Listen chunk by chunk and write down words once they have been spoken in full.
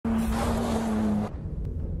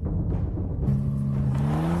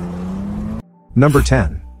Number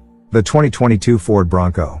 10. The 2022 Ford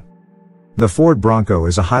Bronco. The Ford Bronco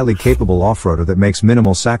is a highly capable off-roader that makes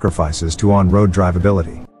minimal sacrifices to on-road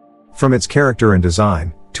drivability. From its character and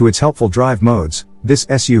design, to its helpful drive modes, this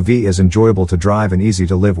SUV is enjoyable to drive and easy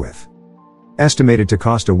to live with. Estimated to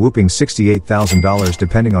cost a whopping $68,000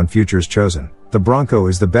 depending on features chosen, the Bronco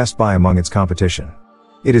is the best buy among its competition.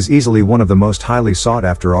 It is easily one of the most highly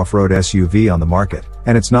sought-after off-road SUV on the market,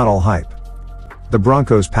 and it's not all hype. The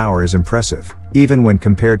Bronco's power is impressive, even when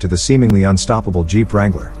compared to the seemingly unstoppable Jeep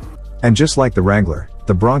Wrangler. And just like the Wrangler,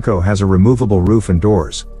 the Bronco has a removable roof and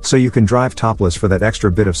doors, so you can drive topless for that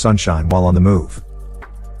extra bit of sunshine while on the move.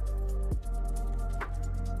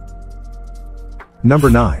 Number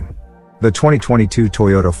 9. The 2022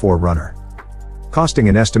 Toyota 4Runner. Costing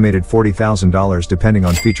an estimated $40,000 depending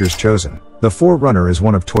on features chosen, the 4Runner is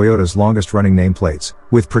one of Toyota's longest-running nameplates,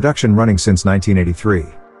 with production running since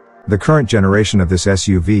 1983. The current generation of this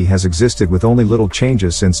SUV has existed with only little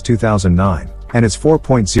changes since 2009, and its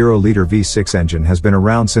 4.0-liter V6 engine has been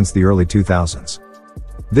around since the early 2000s.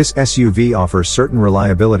 This SUV offers certain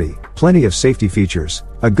reliability, plenty of safety features,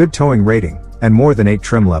 a good towing rating, and more than 8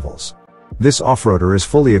 trim levels. This off-roader is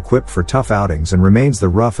fully equipped for tough outings and remains the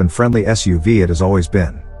rough and friendly SUV it has always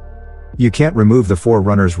been. You can't remove the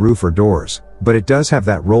 4Runner's roof or doors, but it does have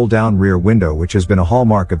that roll-down rear window which has been a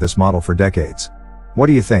hallmark of this model for decades. What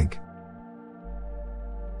do you think?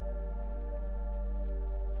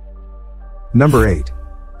 Number 8.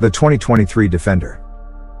 The 2023 Defender.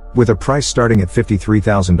 With a price starting at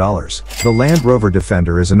 $53,000, the Land Rover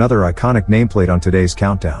Defender is another iconic nameplate on today's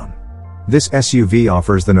countdown. This SUV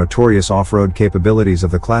offers the notorious off-road capabilities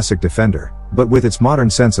of the classic Defender, but with its modern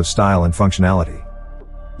sense of style and functionality.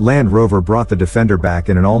 Land Rover brought the Defender back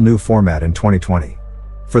in an all-new format in 2020.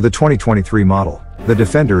 For the 2023 model, the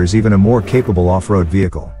Defender is even a more capable off-road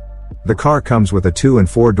vehicle. The car comes with a 2- and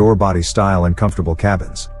 4-door body style and comfortable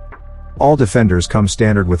cabins. All Defenders come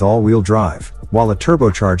standard with all-wheel drive, while a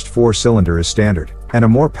turbocharged 4-cylinder is standard, and a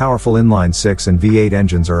more powerful inline 6 and V8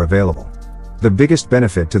 engines are available. The biggest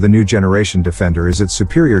benefit to the new generation Defender is its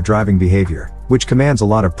superior driving behavior, which commands a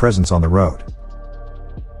lot of presence on the road.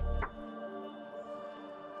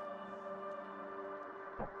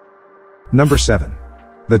 Number 7.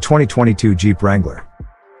 The 2022 Jeep Wrangler.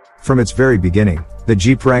 From its very beginning, the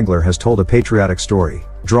Jeep Wrangler has told a patriotic story,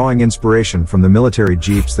 drawing inspiration from the military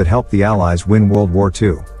Jeeps that helped the Allies win World War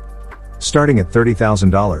II. Starting at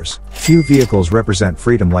 $30,000, few vehicles represent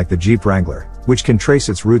freedom like the Jeep Wrangler, which can trace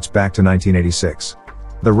its roots back to 1986.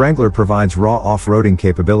 The Wrangler provides raw off-roading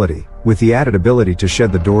capability, with the added ability to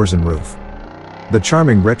shed the doors and roof. The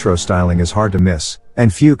charming retro styling is hard to miss,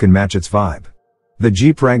 and few can match its vibe. The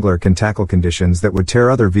Jeep Wrangler can tackle conditions that would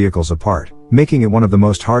tear other vehicles apart, making it one of the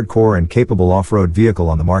most hardcore and capable off-road vehicle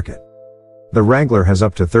on the market. The Wrangler has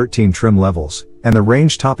up to 13 trim levels, and the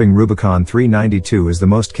range-topping Rubicon 392 is the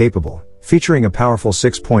most capable, featuring a powerful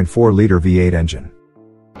 6.4-liter V8 engine.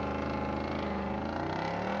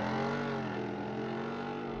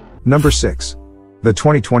 Number 6. The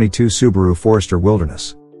 2022 Subaru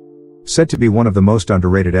Forester-Wilderness. Said to be one of the most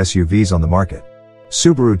underrated SUVs on the market,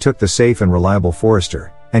 Subaru took the safe and reliable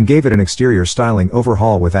Forester, and gave it an exterior styling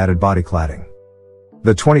overhaul with added body cladding.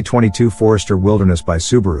 The 2022 Forester-Wilderness by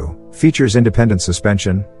Subaru features independent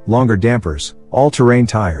suspension, longer dampers, all-terrain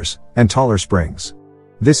tires, and taller springs.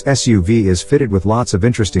 This SUV is fitted with lots of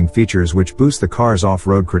interesting features which boost the car's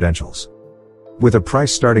off-road credentials. With a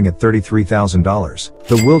price starting at $33,000,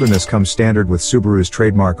 the Wilderness comes standard with Subaru's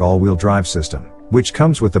trademark all-wheel drive system, which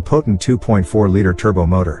comes with the potent 2.4-liter turbo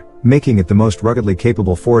motor, making it the most ruggedly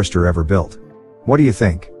capable Forester ever built. What do you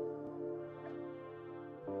think?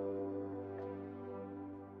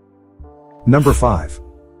 Number 5.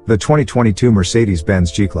 The 2022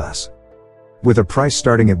 Mercedes-Benz G-Class. With a price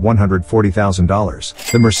starting at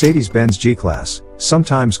 $140,000, the Mercedes-Benz G-Class,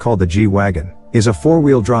 sometimes called the G-Wagon, is a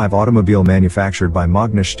four-wheel drive automobile manufactured by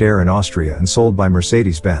Magna Steyr in Austria and sold by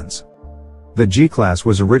Mercedes-Benz. The G-Class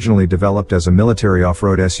was originally developed as a military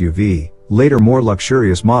off-road SUV, later more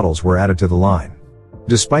luxurious models were added to the line.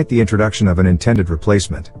 Despite the introduction of an intended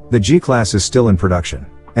replacement, the G-Class is still in production,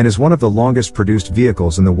 and is one of the longest produced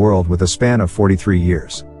vehicles in the world with a span of 43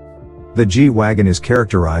 years. The G-Wagon is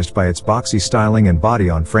characterized by its boxy styling and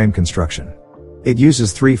body-on-frame construction. It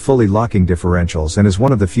uses 3 fully locking differentials and is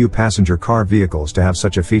one of the few passenger car vehicles to have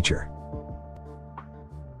such a feature.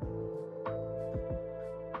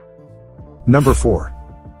 Number 4.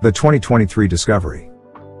 The 2023 Discovery.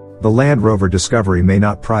 The Land Rover Discovery may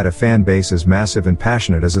not pride a fan base as massive and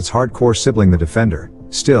passionate as its hardcore sibling the Defender.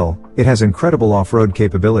 Still, it has incredible off-road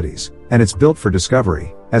capabilities, and it's built for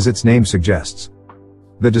discovery, as its name suggests.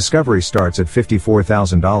 The Discovery starts at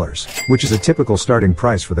 $54,000, which is a typical starting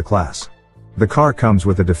price for the class. The car comes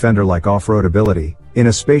with a Defender-like off-road ability, in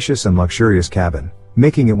a spacious and luxurious cabin,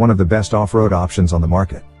 making it one of the best off-road options on the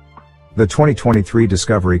market. The 2023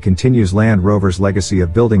 Discovery continues Land Rover's legacy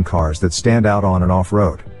of building cars that stand out on and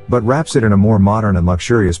off-road, but wraps it in a more modern and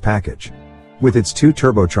luxurious package. With its two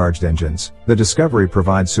turbocharged engines, the Discovery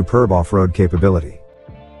provides superb off-road capability.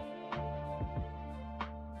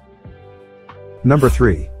 Number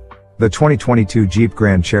 3. The 2022 Jeep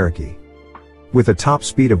Grand Cherokee. With a top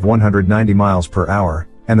speed of 190 miles per hour,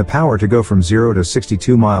 and the power to go from 0 to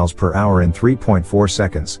 62 miles per hour in 3.4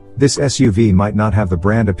 seconds, this SUV might not have the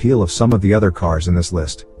brand appeal of some of the other cars in this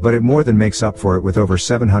list, but it more than makes up for it with over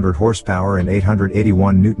 700 horsepower and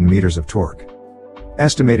 881 Newton-meters of torque.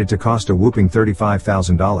 Estimated to cost a whopping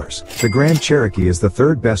 $35,000, the Grand Cherokee is the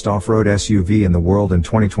third best off-road SUV in the world in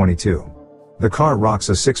 2022. The car rocks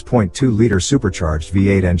a 6.2-liter supercharged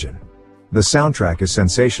V8 engine. The soundtrack is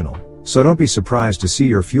sensational, so don't be surprised to see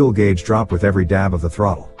your fuel gauge drop with every dab of the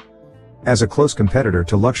throttle. As a close competitor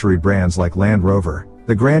to luxury brands like Land Rover,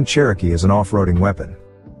 the Grand Cherokee is an off-roading weapon.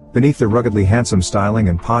 Beneath the ruggedly handsome styling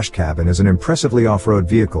and posh cabin is an impressively off-road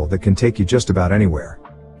vehicle that can take you just about anywhere.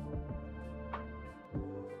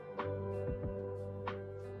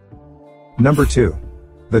 Number 2.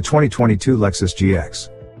 The 2022 Lexus GX.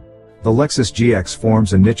 The Lexus GX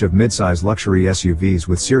forms a niche of midsize luxury SUVs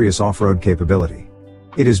with serious off-road capability.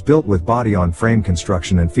 It is built with body-on-frame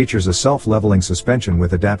construction and features a self-leveling suspension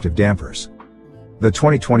with adaptive dampers. The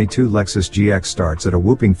 2022 Lexus GX starts at a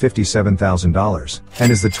whopping $57,000,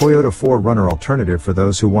 and is the Toyota 4Runner alternative for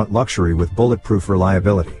those who want luxury with bulletproof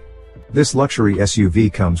reliability. This luxury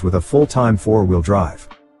SUV comes with a full-time four-wheel drive.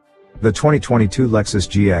 The 2022 Lexus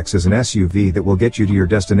GX is an SUV that will get you to your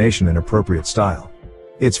destination in appropriate style.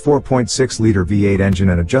 Its 4.6-liter V8 engine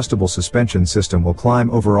and adjustable suspension system will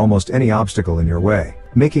climb over almost any obstacle in your way,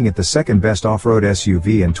 making it the second best off-road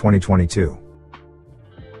SUV in 2022.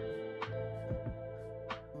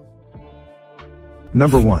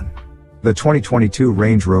 Number 1. The 2022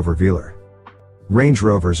 Range Rover Velar. Range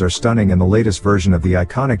Rovers are stunning, and the latest version of the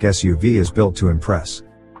iconic SUV is built to impress.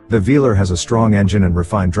 The Velar has a strong engine and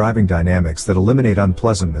refined driving dynamics that eliminate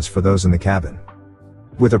unpleasantness for those in the cabin.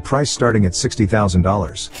 With a price starting at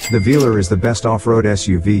 $60,000, the Velar is the best off-road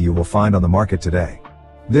SUV you will find on the market today.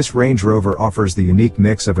 This Range Rover offers the unique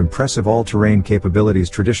mix of impressive all-terrain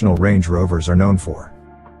capabilities traditional Range Rovers are known for.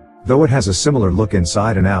 Though it has a similar look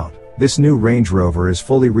inside and out, this new Range Rover is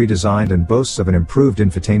fully redesigned and boasts of an improved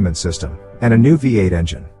infotainment system, and a new V8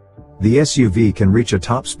 engine. The SUV can reach a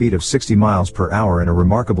top speed of 60 miles per hour in a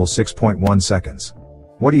remarkable 6.1 seconds.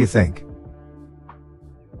 What do you think?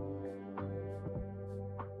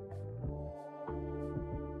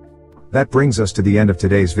 That brings us to the end of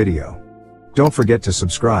today's video. Don't forget to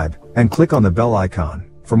subscribe, and click on the bell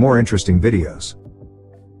icon, for more interesting videos.